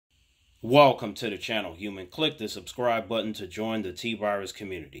Welcome to the channel, human. Click the subscribe button to join the T-Virus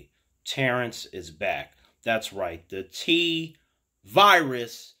community. Terrance is back. That's right, the T-Virus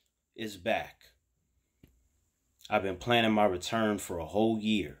is back. I've been planning my return for a whole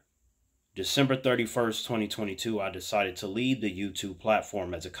year. December 31st, 2022, I decided to leave the YouTube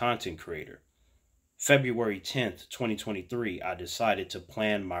platform as a content creator. February 10th, 2023, I decided to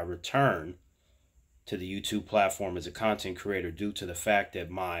plan my return to the YouTube platform as a content creator due to the fact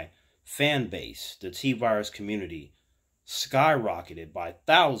that my fan base, the T-Virus community, skyrocketed by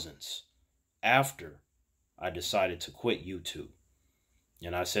thousands after I decided to quit YouTube.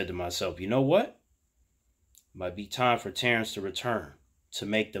 And I said to myself, you know what? It might be time for Terrance to return to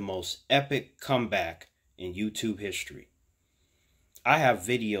make the most epic comeback in YouTube history. I have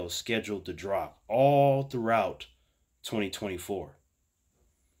videos scheduled to drop all throughout 2024.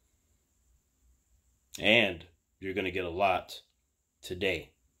 And you're going to get a lot today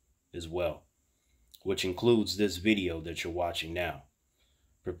as well, which includes this video that you're watching now.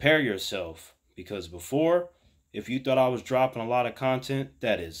 Prepare yourself, because before, if you thought I was dropping a lot of content,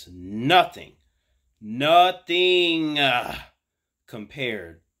 that is nothing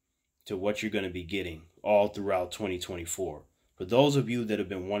compared to what you're going to be getting all throughout 2024. For those of you that have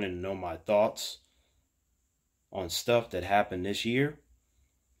been wanting to know my thoughts on stuff that happened this year,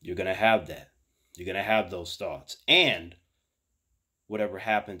 you're going to have that. You're going to have those thoughts. And whatever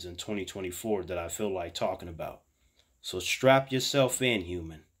happens in 2024 that I feel like talking about. So strap yourself in,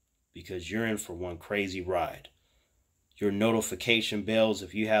 human, because you're in for one crazy ride. Your notification bells,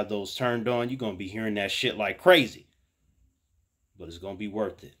 if you have those turned on, you're going to be hearing that shit like crazy. But it's going to be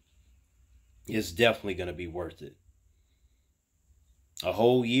worth it. It's definitely going to be worth it. A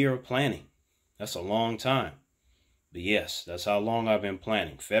whole year of planning. That's a long time. But yes, that's how long I've been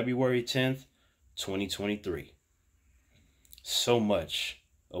planning. February 10th, 2023. So much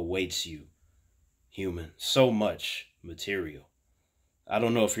awaits you, human. So much material. I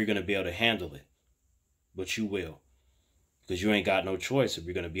don't know if you're going to be able to handle it, but you will. Because you ain't got no choice if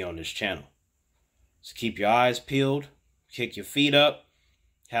you're going to be on this channel. So keep your eyes peeled, kick your feet up,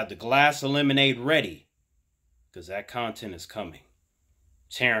 have the glass of lemonade ready, because that content is coming.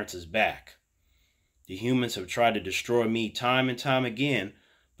 Terrance is back. The humans have tried to destroy me time and time again,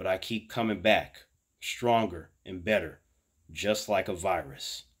 but I keep coming back, stronger and better, just like a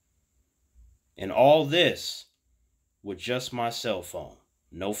virus. And all this with just my cell phone.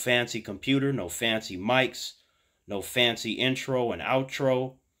 No fancy computer, no fancy mics, no fancy intro and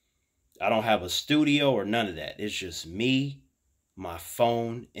outro. I don't have a studio or none of that. It's just me, my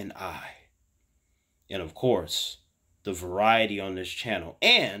phone, and I. And of course, the variety on this channel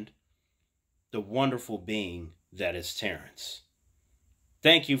and the wonderful being that is Terrance.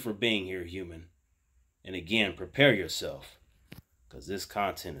 Thank you for being here, human. And again, prepare yourself, because this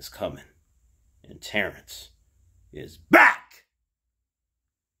content is coming. And Terrance is back.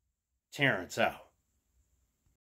 Terrance out.